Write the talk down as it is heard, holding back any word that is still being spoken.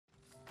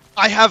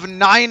I have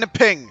 9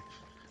 ping.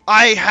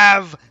 I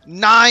have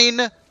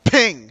 9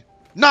 ping.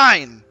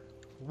 9.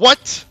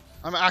 What?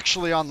 I'm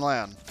actually on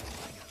land.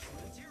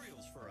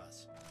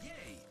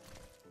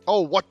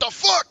 Oh, what the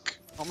fuck?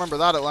 I'll remember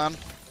that at land.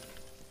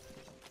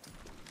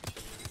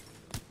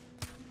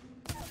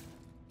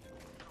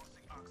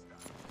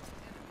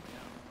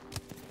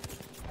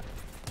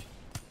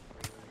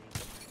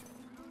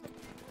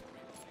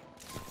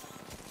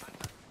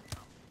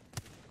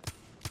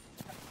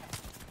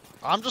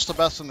 I'm just the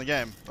best in the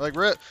game. Like,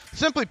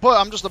 simply put,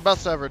 I'm just the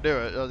best to ever do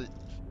it.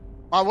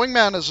 My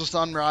wingman is just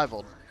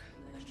unrivaled.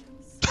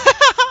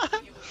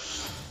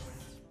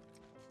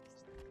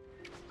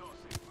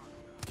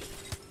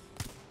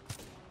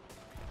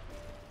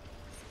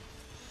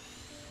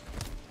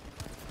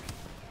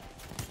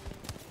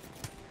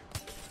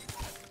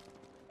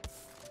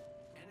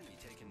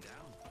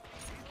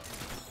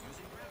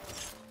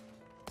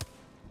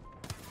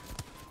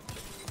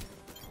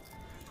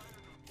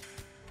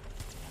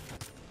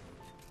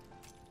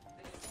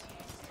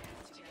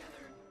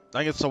 I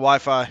think it's the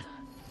Wi-Fi.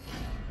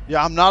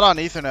 Yeah, I'm not on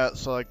Ethernet,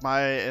 so like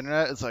my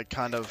internet is like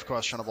kind of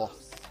questionable.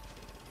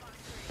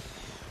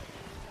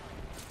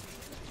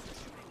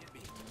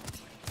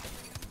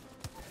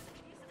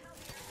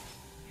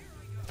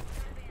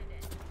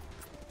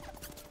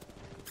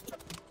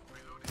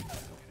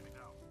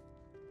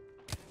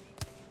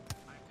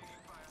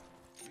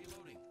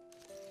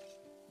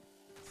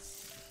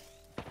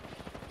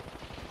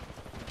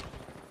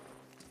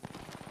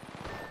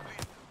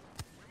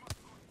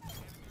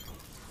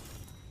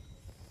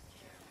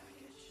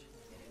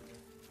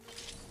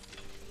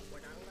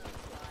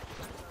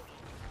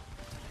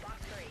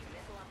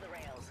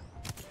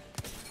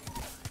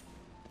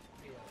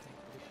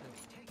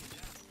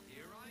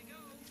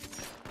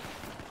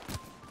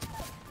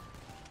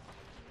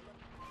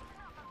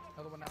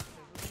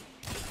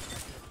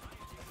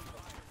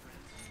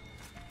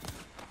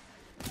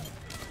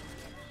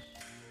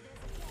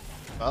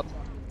 Bad.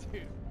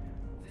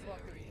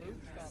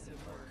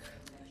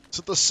 Is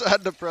it the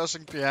sad,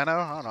 depressing piano?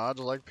 I don't know, I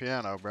just like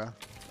piano, bro.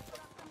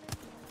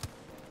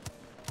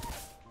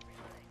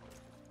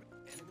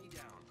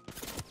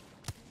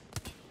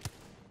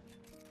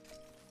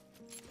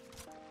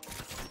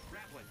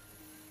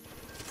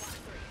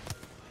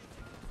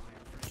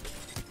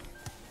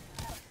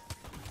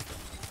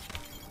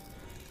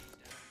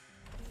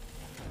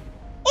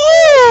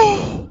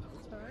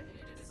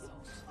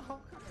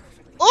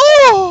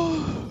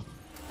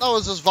 That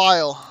was just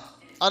vile.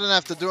 I didn't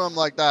have to do him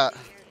like that.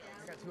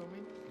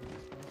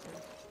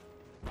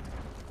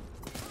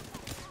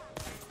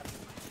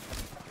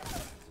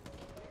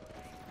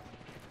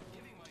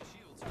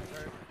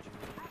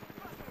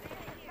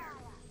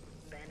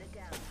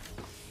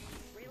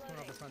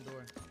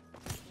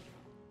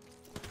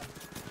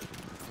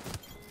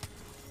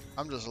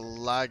 I'm just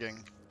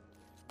lagging.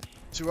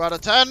 2 out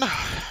of 10.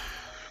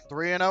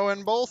 3-0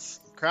 in both.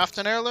 Craft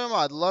an heirloom?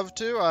 I'd love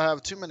to. I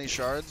have too many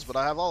shards, but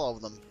I have all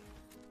of them.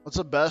 What's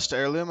the best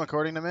heirloom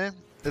according to me?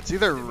 It's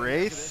either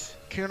Wraith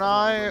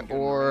Kunai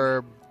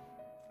or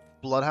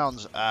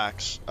Bloodhound's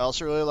Axe. I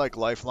also really like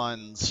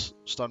Lifeline's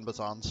Stun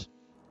Batons.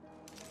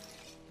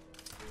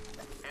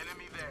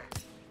 Enemy there.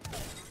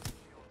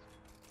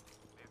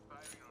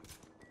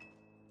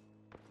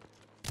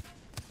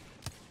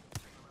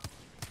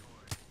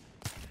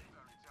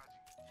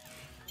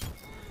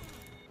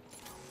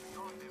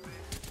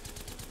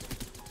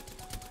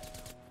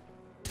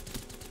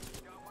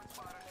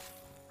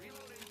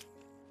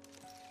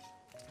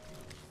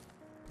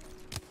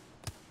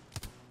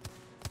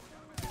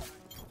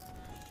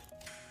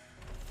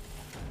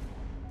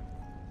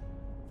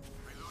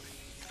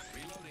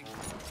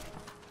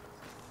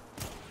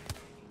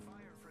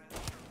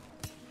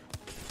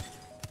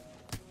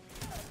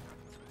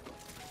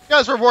 You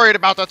guys were worried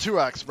about the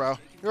 2x, bro.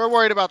 You were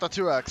worried about the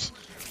 2x.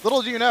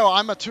 Little do you know,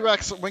 I'm a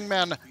 2x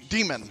wingman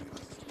demon.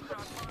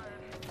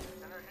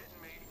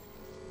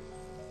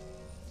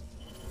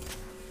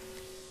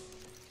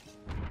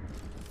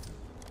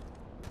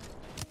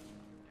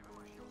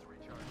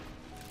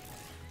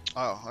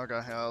 Oh, okay.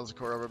 Yeah, that was a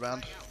core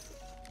overband.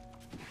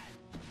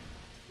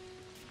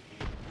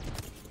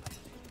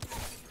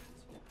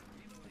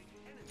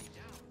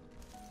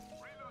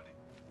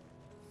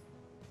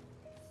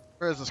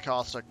 Where is this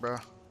caustic, bro?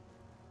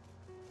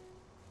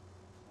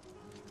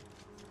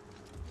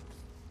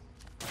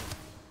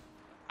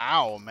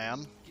 Ow,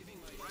 man.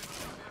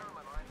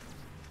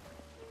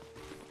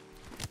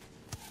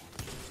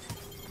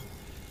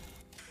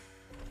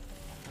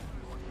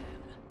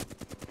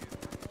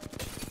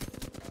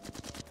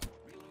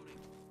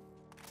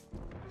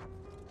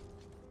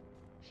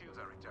 Shields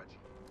are recharging.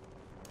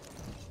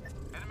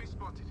 Enemy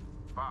spotted.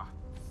 Far.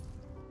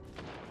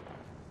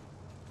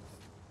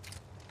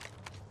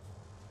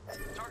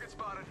 Target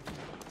spotted.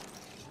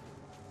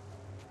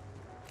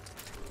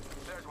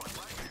 There's one.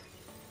 Right here.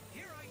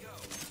 Here I go.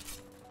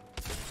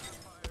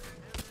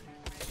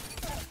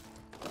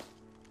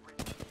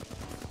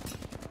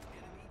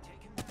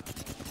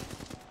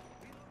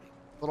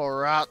 Little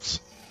rats.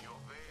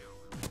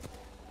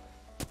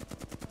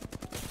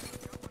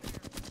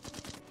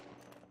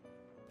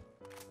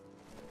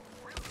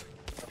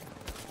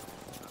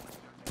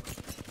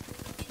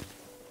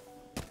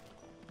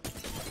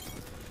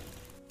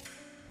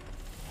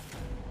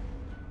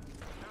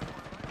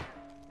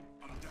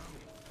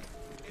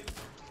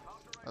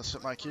 Let's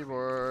hit my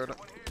keyboard.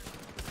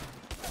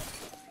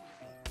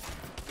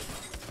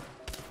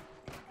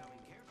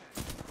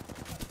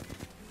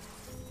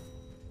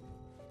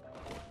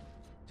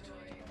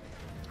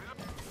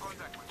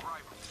 Contact with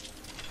rival.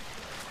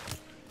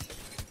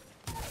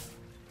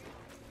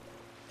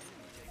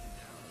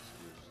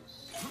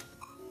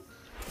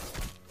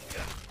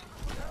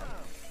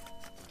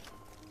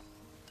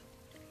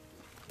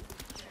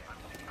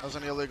 That was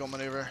an illegal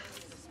maneuver.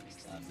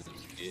 I'm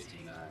just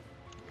getting that.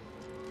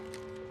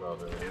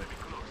 Brother.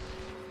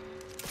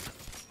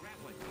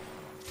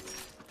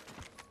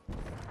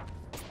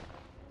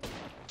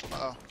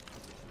 Uh-oh.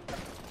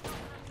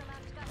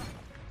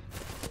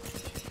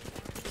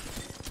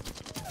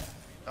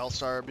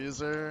 L-Star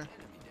abuser.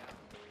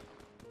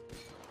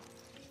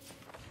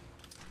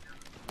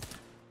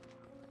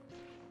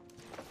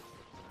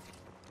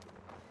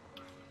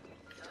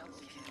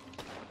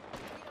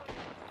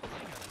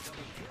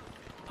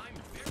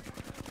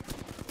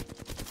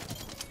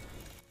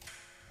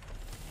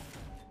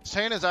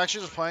 Tane is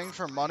actually just playing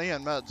for money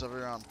and meds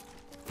every round.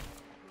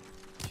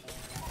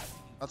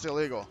 That's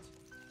illegal.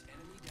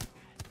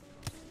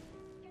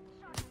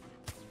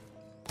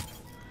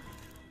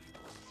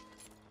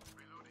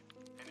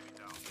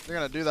 If you're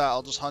gonna do that,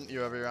 I'll just hunt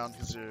you every round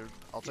because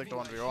I'll take the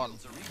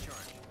 1v1.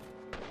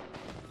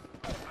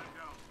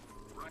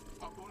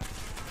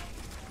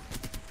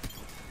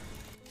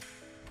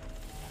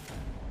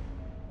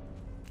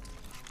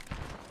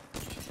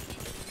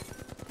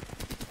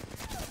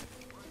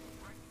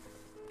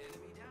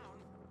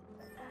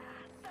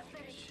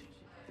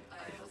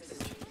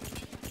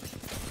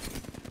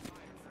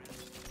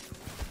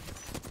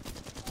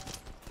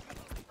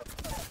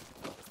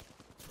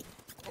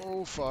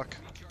 Oh fuck.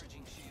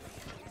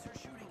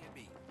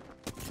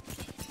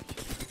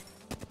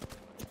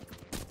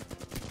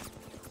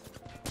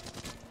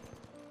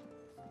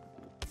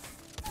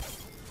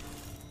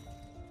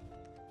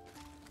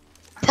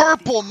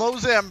 Purple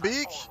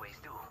Mozambique?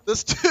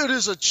 This dude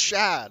is a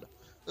Chad.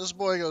 This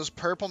boy goes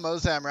purple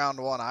Mozam round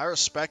 1. I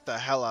respect the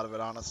hell out of it,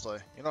 honestly.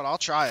 You know what? I'll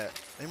try it.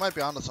 He might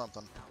be onto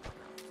something.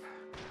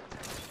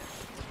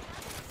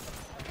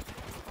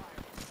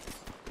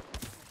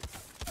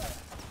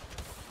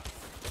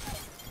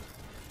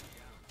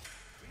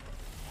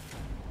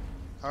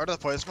 How are the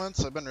placements?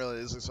 They've been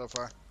really easy so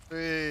far.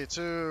 3,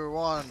 2,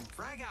 1.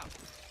 Frag out.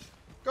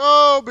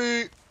 Go,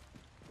 B!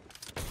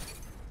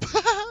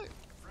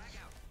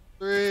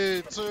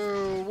 3,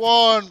 2,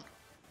 1.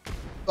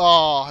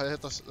 Oh, I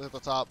hit the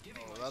top.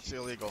 Oh, that's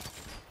illegal.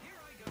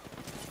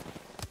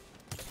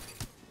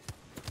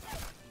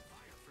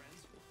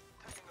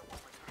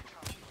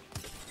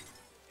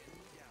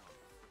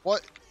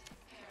 What?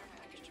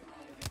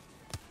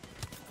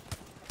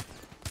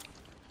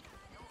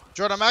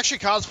 Jordan, I'm actually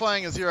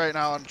cosplaying as you right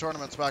now in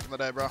tournaments back in the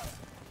day, bro.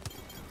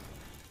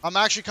 I'm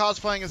actually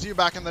cosplaying as you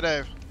back in the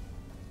day.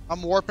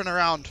 I'm warping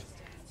around.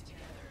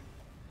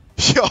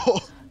 Yo.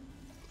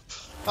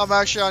 I'm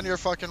actually on your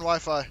fucking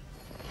Wi-Fi.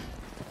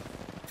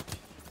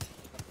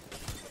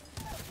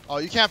 Oh,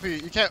 you can't.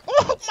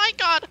 Oh my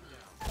god!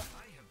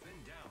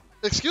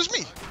 Excuse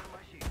me.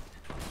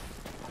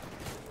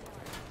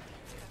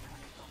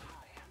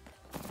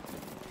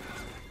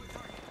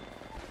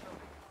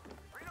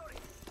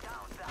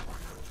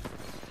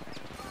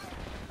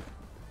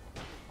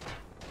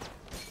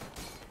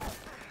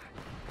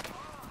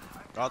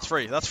 Oh, it's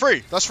free. That's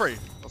free. That's free.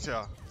 Let's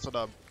yeah. It's a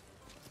dub.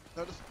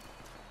 Notice.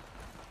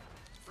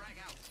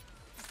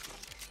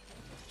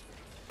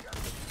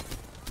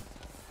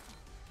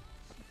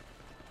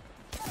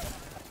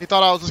 He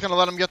thought I was just gonna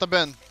let him get the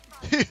bin.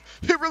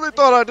 He really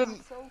thought I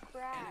didn't.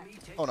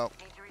 Oh no.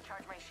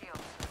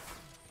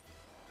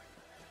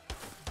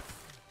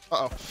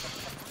 Uh oh.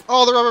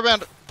 Oh, the rubber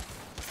band.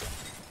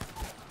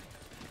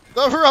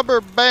 The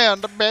rubber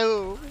band.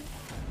 Boo.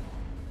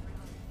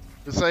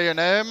 You say your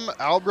name?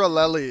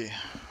 Albralelie.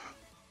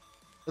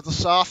 It's a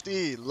soft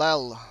E.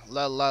 Lel.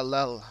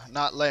 Lel.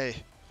 Not lay.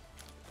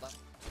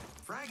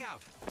 Frag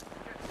out.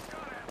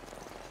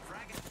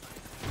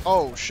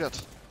 Oh,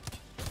 shit.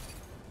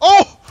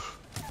 Oh!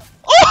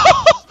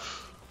 Oh!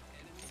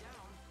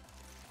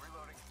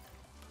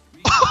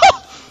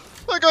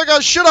 That guy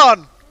got shit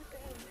on!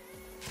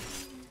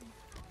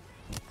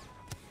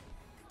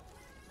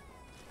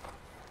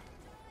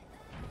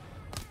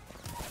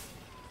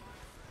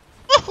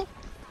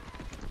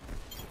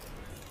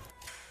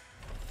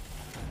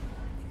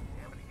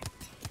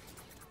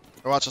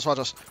 Watch us, watch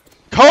us.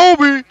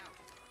 Kobe! Alright,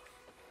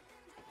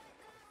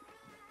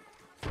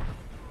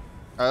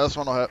 this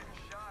one will hit.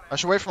 I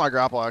should wait for my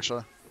grapple,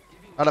 actually.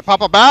 Alright, I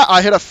pop a bat,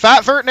 I hit a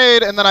fat vert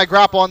nade, and then I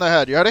grapple on the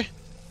head. You ready?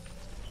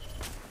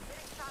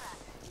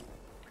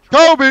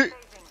 Kobe!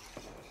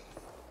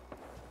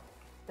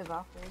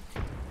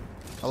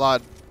 I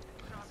lied.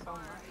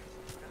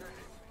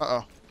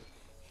 Uh-oh.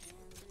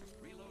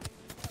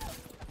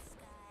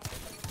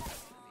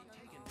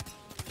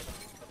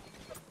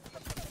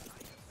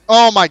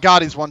 Oh my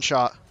god, he's one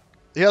shot.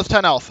 He has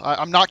 10 health.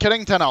 I'm not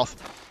kidding, 10 health.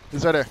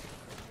 He's right here.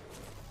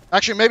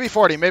 Actually, maybe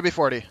 40, maybe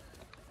 40.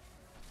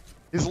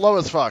 He's low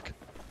as fuck.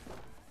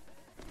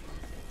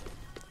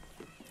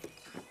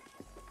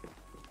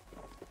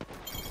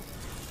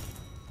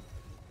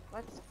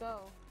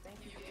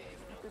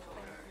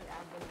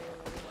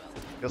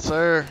 Yes,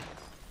 sir.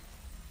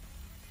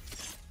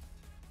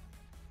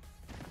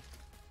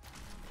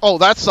 Oh,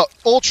 that's the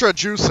ultra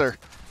juicer.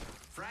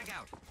 Frag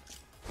out.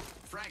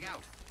 Frag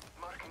out.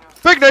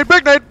 Big nade,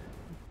 big nade.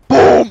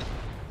 Boom.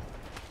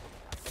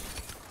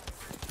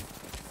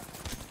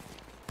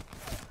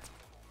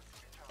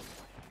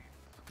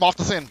 I'm off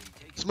the scene.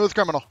 Smooth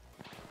criminal.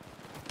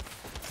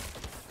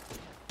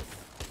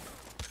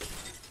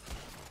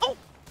 Oh.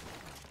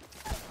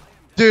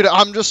 Dude,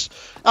 I'm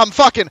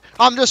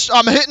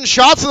hitting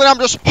shots and then I'm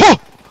just,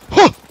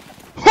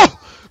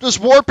 just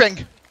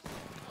warping.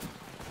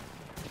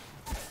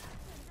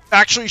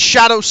 Actually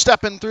shadow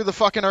stepping through the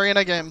fucking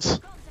arena games.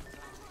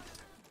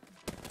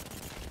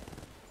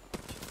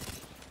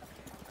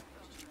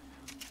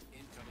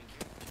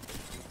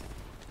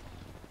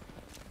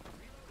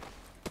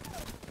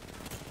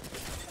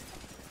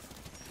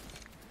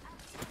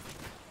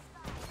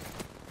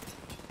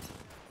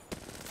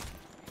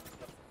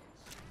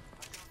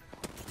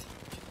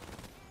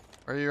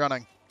 Where are you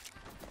running?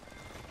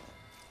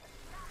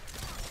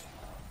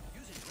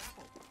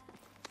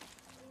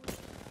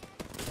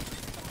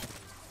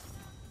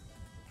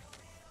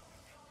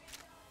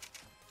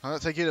 How does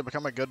it take you to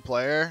become a good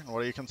player? What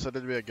do you consider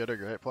to be a good or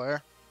great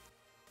player?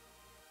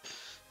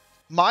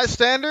 My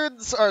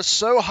standards are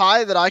so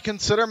high that I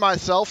consider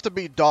myself to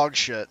be dog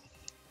shit.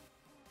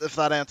 If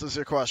that answers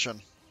your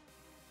question.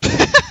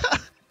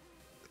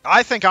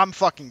 I think I'm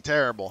fucking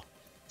terrible.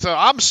 So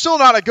I'm still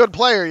not a good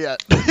player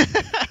yet.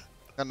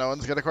 And no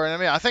one's good according to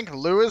me. I think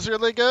Lou is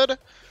really good.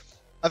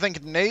 I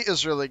think Nate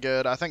is really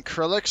good. I think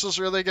Krillix is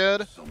really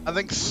good. I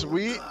think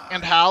Sweet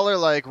and Hal are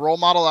like role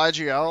model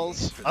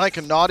IGLs. I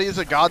think Naughty is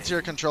a god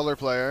tier controller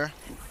player.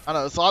 I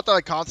don't know, it's a lot that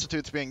like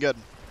constitutes being good.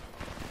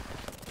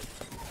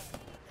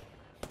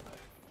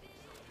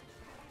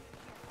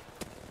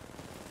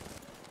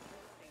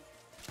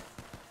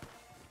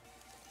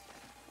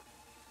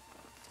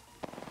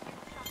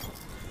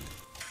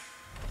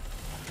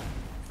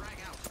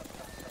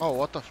 Oh,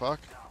 what the fuck?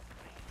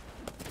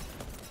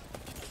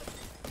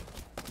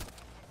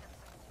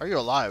 Are you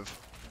alive?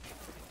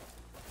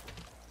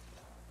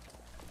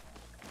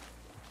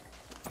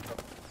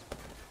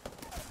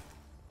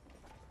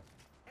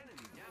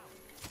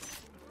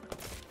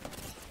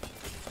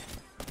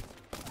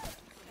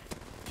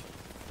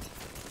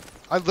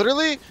 I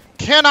literally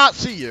cannot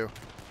see you.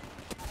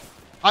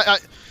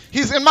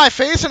 He's in my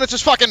face and it's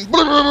just fucking with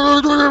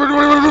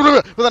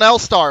an L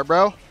star,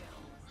 bro.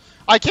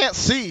 I can't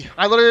see.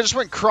 I literally just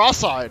went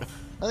cross-eyed.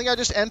 I think I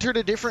just entered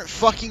a different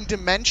fucking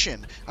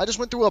dimension. I just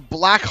went through a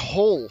black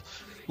hole.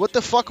 What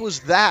the fuck was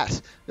that?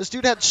 This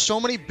dude had so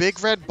many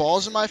big red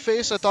balls in my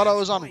face, I thought I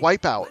was on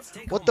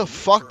Wipeout. What the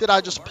fuck did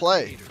I just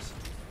play?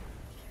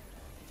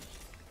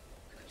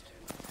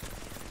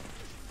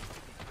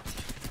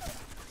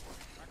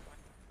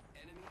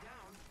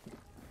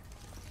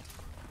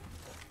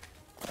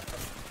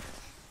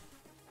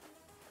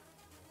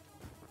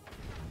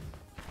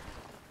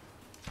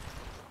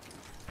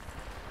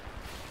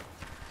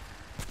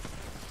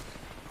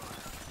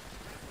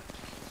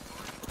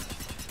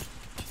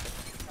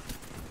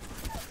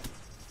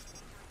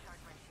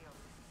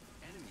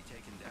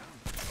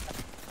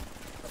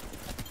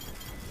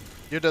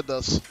 You did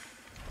this.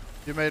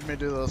 You made me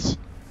do this.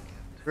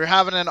 We're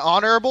having an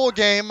honorable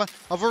game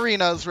of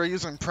arenas. We're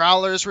using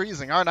Prowlers. We're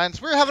using R9s.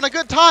 We're having a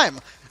good time.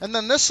 And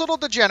then this little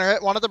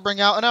degenerate wanted to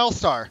bring out an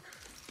L-Star.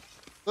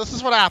 This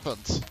is what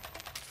happens.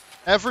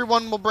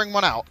 Everyone will bring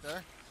one out. Okay?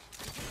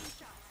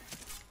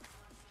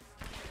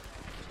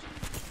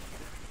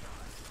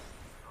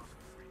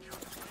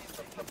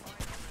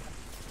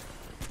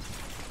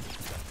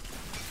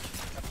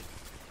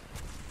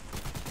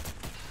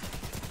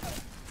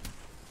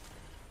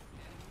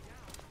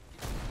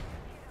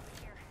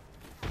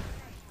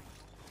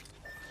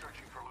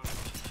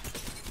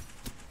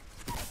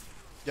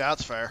 Yeah,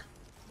 that's fair.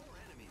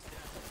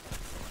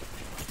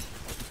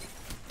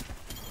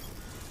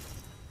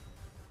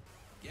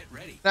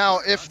 Now,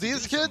 if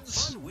these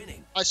kids,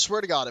 I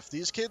swear to God, if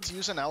these kids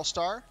use an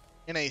L-Star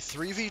in a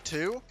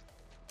 3v2,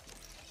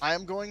 I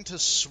am going to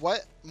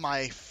sweat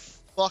my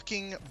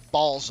fucking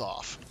balls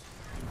off.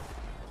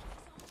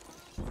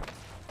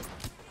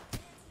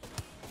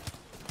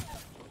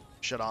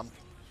 Shit on.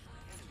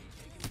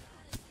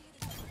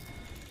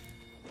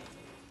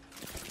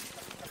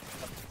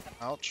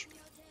 Ouch.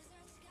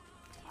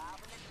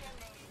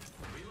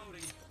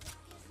 Reloading.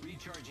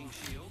 Recharging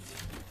shields.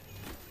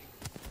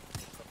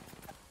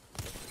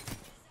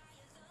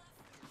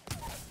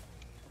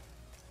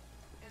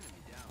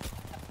 Enemy down.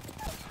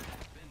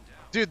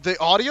 Dude, the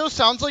audio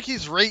sounds like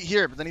he's right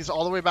here, but then he's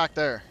all the way back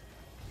there.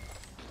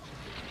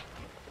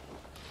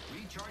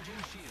 Recharging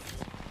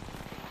shields.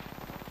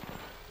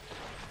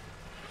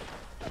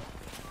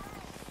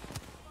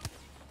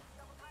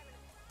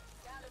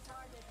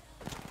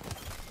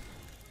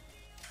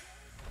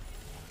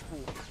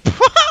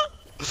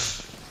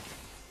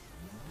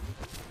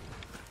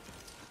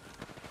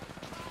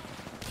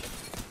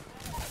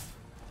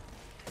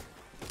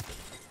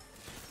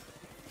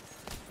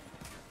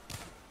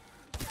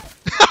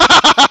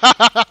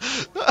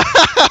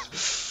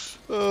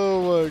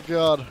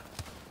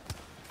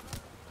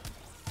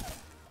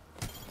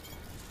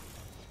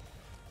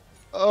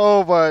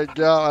 Oh my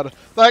god.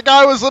 That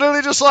guy was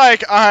literally just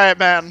like, alright,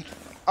 man.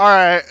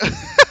 Alright.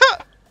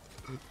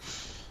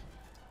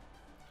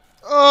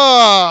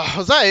 Oh,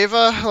 was that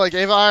Ava? Like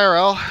Ava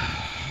IRL?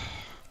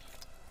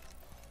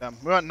 Damn,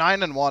 we went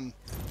 9-1.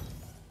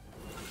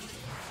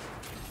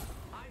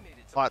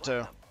 Flat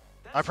 2.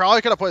 I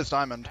probably could have placed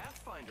Diamond.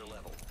 Pathfinder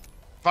level.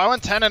 If I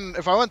went 10 and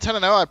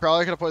 0, I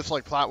probably could have placed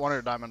like Plat 1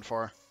 or Diamond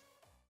 4.